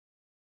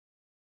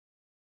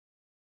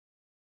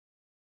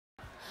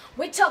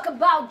We talk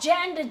about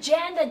gender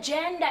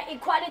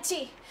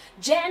equality.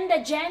 Gender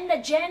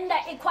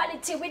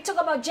equality. We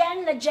talk about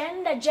gender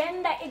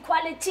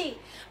equality.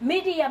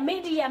 Media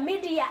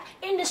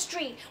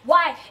industry.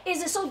 Why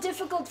is it so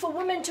difficult for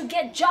women to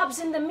get jobs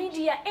in the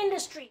media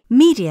industry?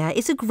 Media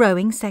is a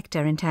growing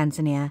sector in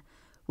Tanzania,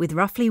 with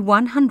roughly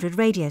 100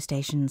 radio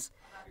stations,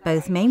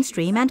 both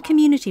mainstream and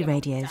community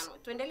radios.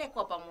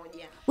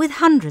 With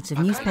hundreds of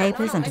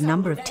newspapers and a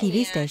number of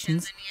TV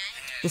stations,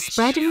 the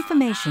spread of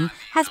information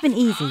has been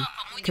easy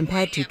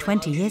compared to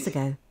 20 years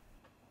ago.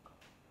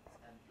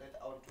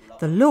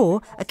 The law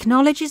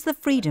acknowledges the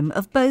freedom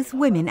of both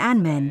women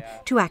and men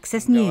to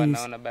access news,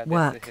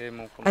 work,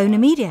 own a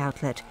media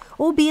outlet,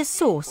 or be a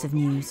source of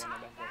news.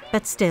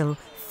 But still,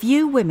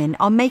 few women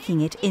are making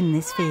it in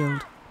this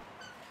field.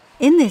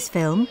 In this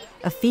film,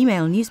 a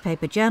female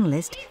newspaper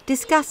journalist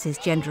discusses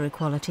gender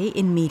equality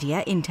in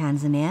media in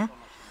Tanzania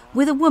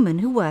with a woman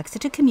who works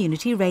at a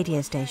community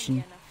radio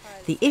station.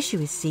 The issue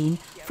is seen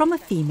from a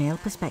female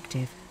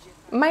perspective.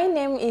 My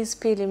name is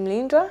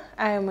Pili.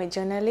 I am a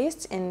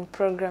journalist and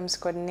programs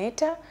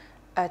coordinator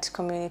at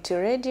community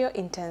radio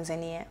in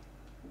Tanzania.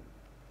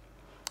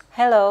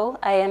 Hello,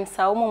 I am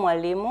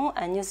Saumu,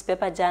 a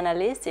newspaper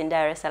journalist in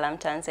Dar-es-Salaam,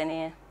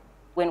 Tanzania.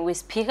 When we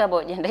speak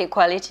about gender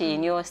equality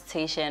in your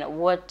station,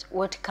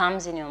 what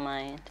comes in your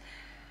mind?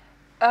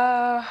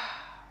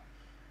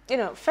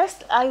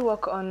 First I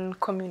work on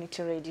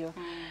community radio,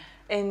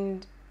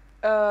 and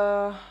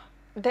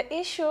the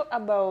issue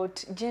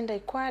about gender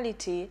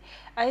equality,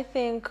 I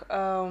think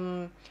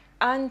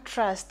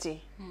untrust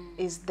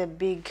is the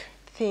big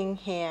thing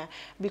here,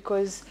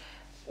 because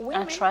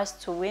women,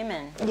 untrust to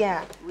women.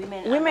 Yeah,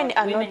 women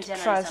are not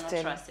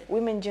trusted.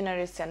 Women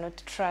journalists are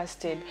not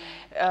trusted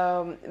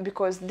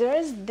because there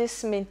is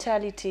this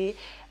mentality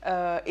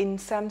in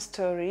some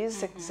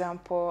stories,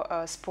 example,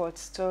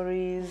 sports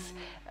stories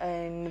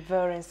and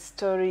violence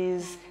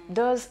stories,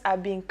 those are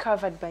being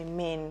covered by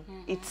men.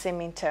 It's a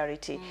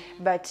mentality.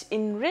 But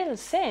in real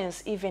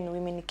sense, even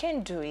women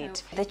can do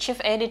it. The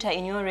chief editor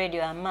in your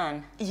radio, a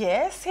man?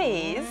 Yes,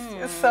 he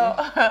is. So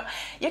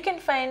you can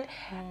find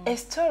a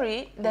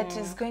story that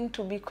is going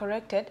to be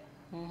corrected.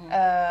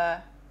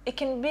 It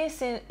can be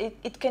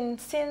it can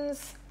seem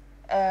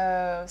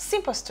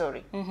simple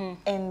story,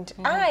 and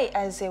I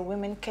as a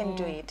woman can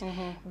do it,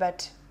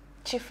 but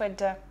chief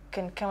editor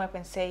can come up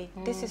and say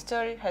this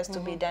story has to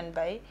be done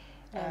by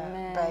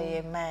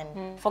a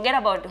man. Forget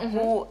about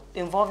who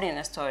involved in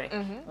the story,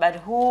 but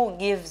who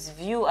gives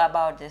view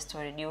about the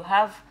story. Do you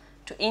have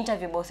to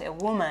interview both a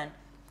woman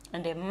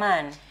and a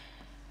man?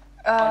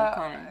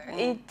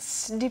 It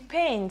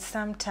depends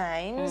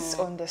sometimes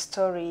on the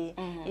story.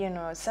 You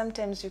know,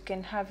 sometimes you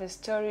can have a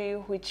story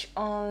which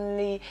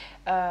only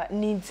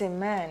needs a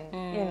man.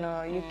 You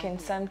know, you can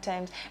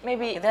sometimes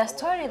maybe the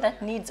story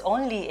that needs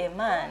only a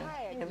man.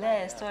 Is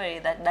there a story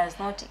that does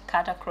not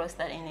cut across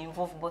that and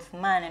involve both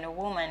man and a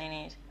woman in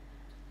it?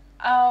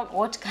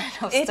 What kind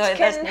of story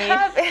does need?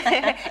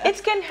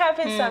 It can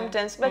happen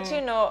sometimes, but you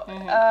know,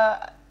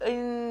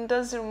 in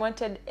those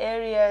remote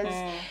areas,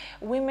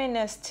 women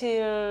are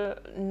still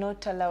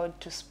not allowed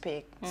to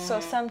speak. So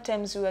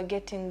sometimes we are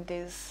getting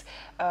this,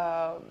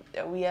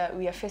 we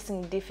are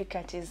facing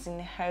difficulties in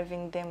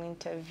having them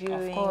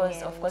interviewing.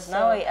 Of course. So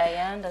now I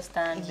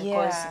understand,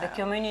 because the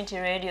community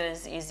radio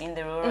is in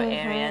the rural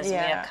areas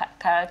where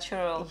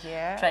cultural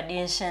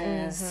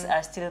traditions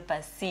are still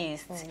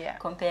persist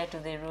compared to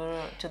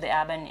the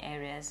urban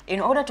areas. In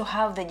order to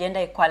have the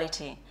gender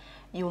equality,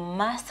 you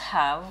must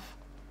have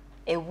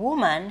a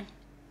woman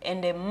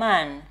and a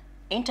man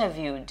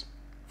interviewed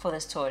for the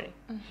story.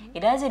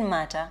 It doesn't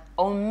matter,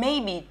 or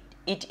maybe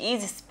it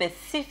is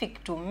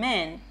specific to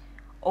men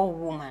or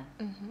women.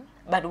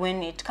 But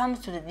when it comes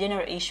to the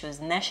general issues,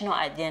 national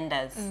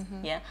agendas,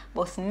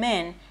 both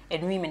men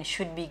and women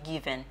should be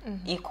given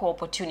equal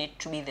opportunity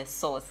to be the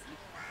source.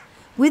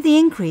 With the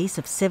increase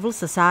of civil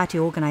society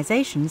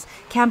organisations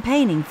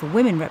campaigning for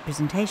women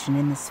representation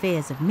in the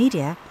spheres of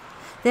media,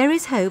 there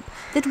is hope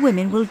that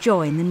women will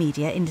join the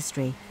media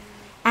industry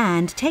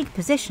and take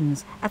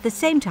positions at the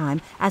same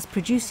time as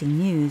producing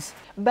news.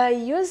 By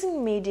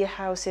using media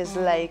houses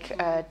like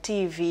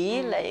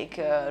TV, like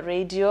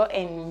radio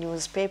and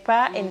newspaper,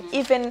 and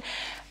even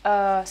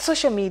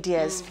social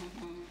medias,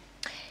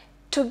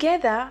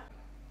 together,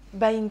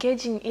 by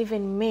engaging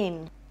even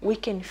men, we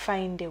can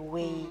find a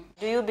way.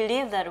 Do you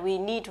believe that we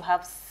need to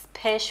have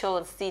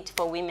special seats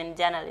for women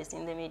journalists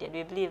in the media? Do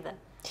you believe that?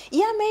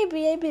 Yeah,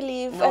 maybe, I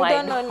believe. No,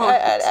 I don't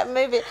know.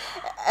 Maybe.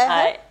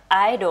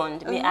 I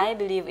don't. I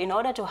believe in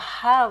order to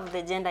have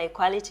the gender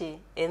equality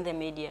in the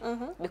media,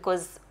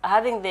 because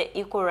having the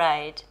equal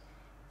right,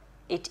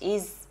 it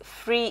is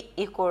free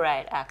equal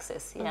right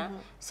access.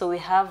 So we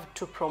have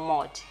to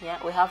promote.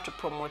 We have to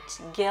promote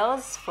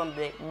girls from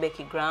the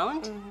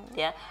background.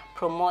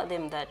 Promote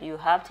them that you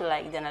have to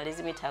like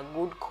journalism. It's a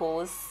good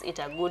cause. It's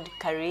a good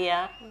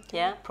career.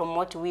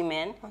 Promote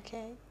women.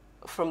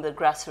 From the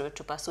grassroots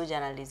to pursue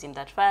journalism,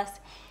 that first.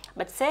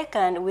 But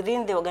second,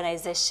 within the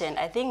organization,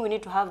 I think we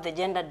need to have the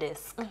gender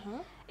desk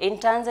In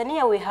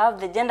Tanzania, we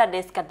have the gender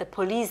desk at the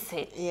police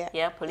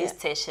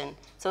station,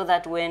 so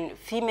that when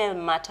female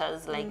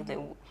matters like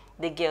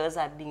the girls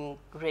are being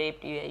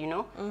raped, you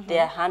know, they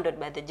are handled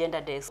by the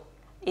gender desk.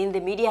 In the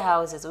media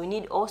houses, we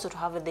need also to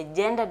have the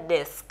gender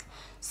desk,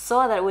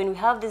 so that when we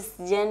have this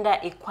gender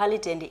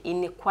equality and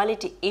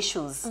inequality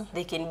issues,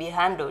 they can be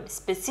handled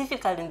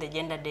specifically in the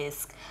gender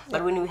desk.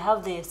 But when we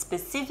have the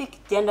specific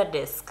gender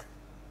desk,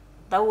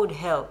 that would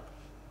help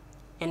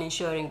in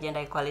ensuring gender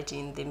equality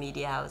in the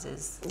media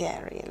houses.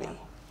 Yeah, really.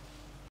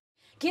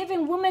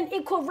 Giving women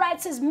equal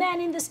rights as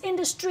men in this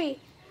industry.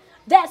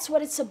 That's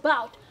what it's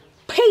about.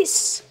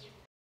 Peace.